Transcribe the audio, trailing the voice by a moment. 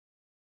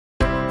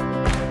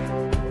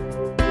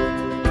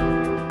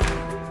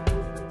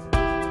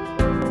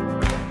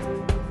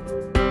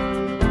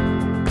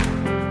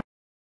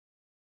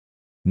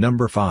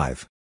Number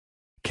 5.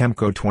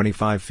 Kemco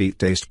 25 feet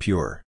Taste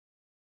Pure.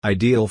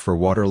 Ideal for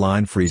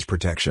waterline freeze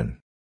protection.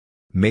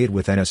 Made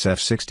with NSF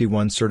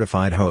 61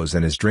 certified hose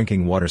and is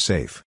drinking water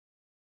safe.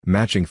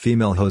 Matching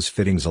female hose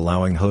fittings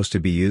allowing hose to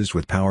be used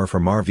with power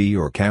from RV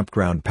or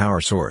campground power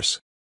source.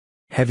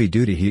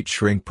 Heavy-duty heat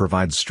shrink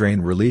provides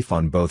strain relief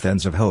on both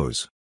ends of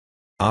hose.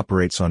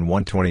 Operates on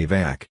 120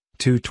 VAC,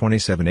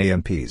 227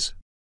 AMPs.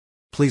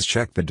 Please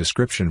check the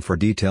description for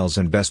details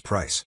and best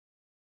price.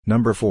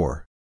 Number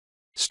 4.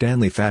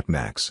 Stanley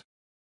FatMax.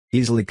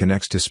 Easily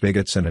connects to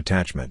spigots and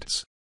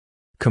attachments.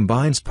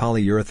 Combines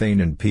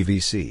polyurethane and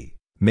PVC,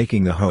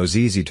 making the hose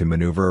easy to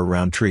maneuver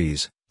around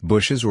trees,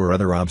 bushes or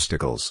other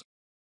obstacles.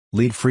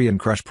 Lead-free and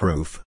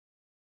crush-proof.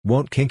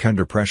 Won't kink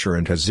under pressure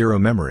and has zero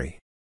memory.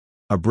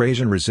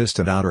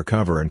 Abrasion-resistant outer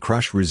cover and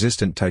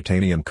crush-resistant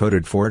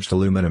titanium-coated forged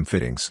aluminum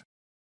fittings.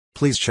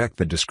 Please check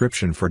the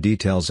description for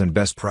details and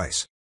best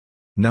price.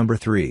 Number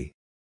 3.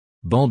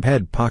 Bulb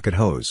Head Pocket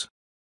Hose.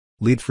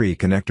 Lead-free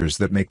connectors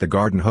that make the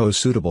garden hose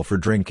suitable for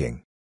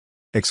drinking.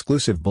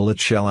 Exclusive bullet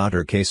shell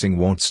outer casing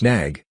won't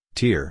snag,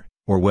 tear,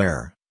 or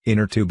wear.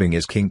 Inner tubing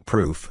is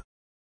kink-proof.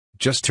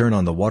 Just turn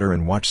on the water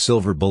and watch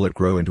Silver Bullet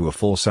grow into a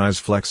full-size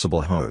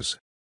flexible hose.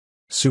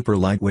 Super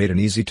lightweight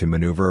and easy to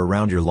maneuver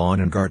around your lawn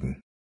and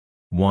garden.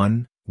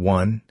 1.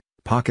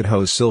 Pocket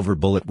Hose Silver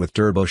Bullet with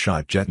Turbo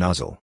Shot Jet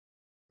Nozzle.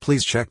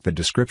 Please check the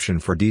description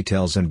for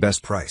details and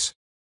best price.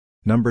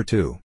 Number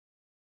 2.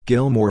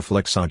 Gilmore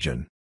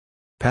Flexogen.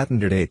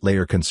 Patented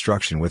 8-layer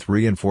construction with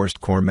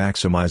reinforced core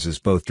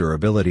maximizes both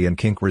durability and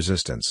kink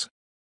resistance.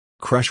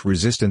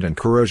 Crush-resistant and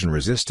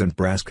corrosion-resistant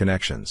brass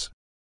connections.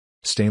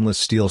 Stainless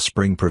steel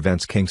spring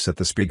prevents kinks at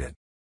the spigot.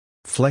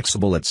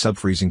 Flexible at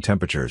sub-freezing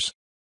temperatures.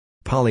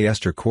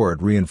 Polyester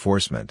cord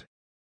reinforcement.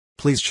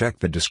 Please check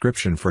the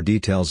description for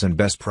details and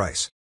best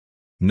price.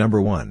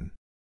 Number 1.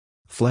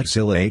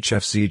 Flexzilla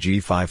HFCG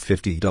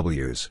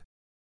 550Ws.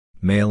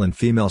 Male and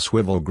female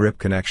swivel grip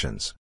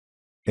connections.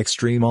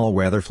 Extreme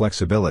all-weather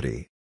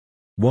flexibility.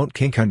 Won't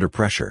kink under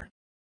pressure.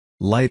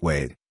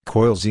 Lightweight,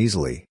 coils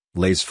easily,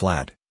 lays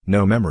flat,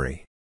 no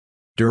memory.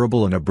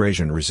 Durable and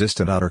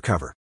abrasion-resistant outer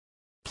cover.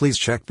 Please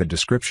check the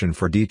description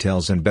for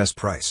details and best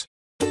price.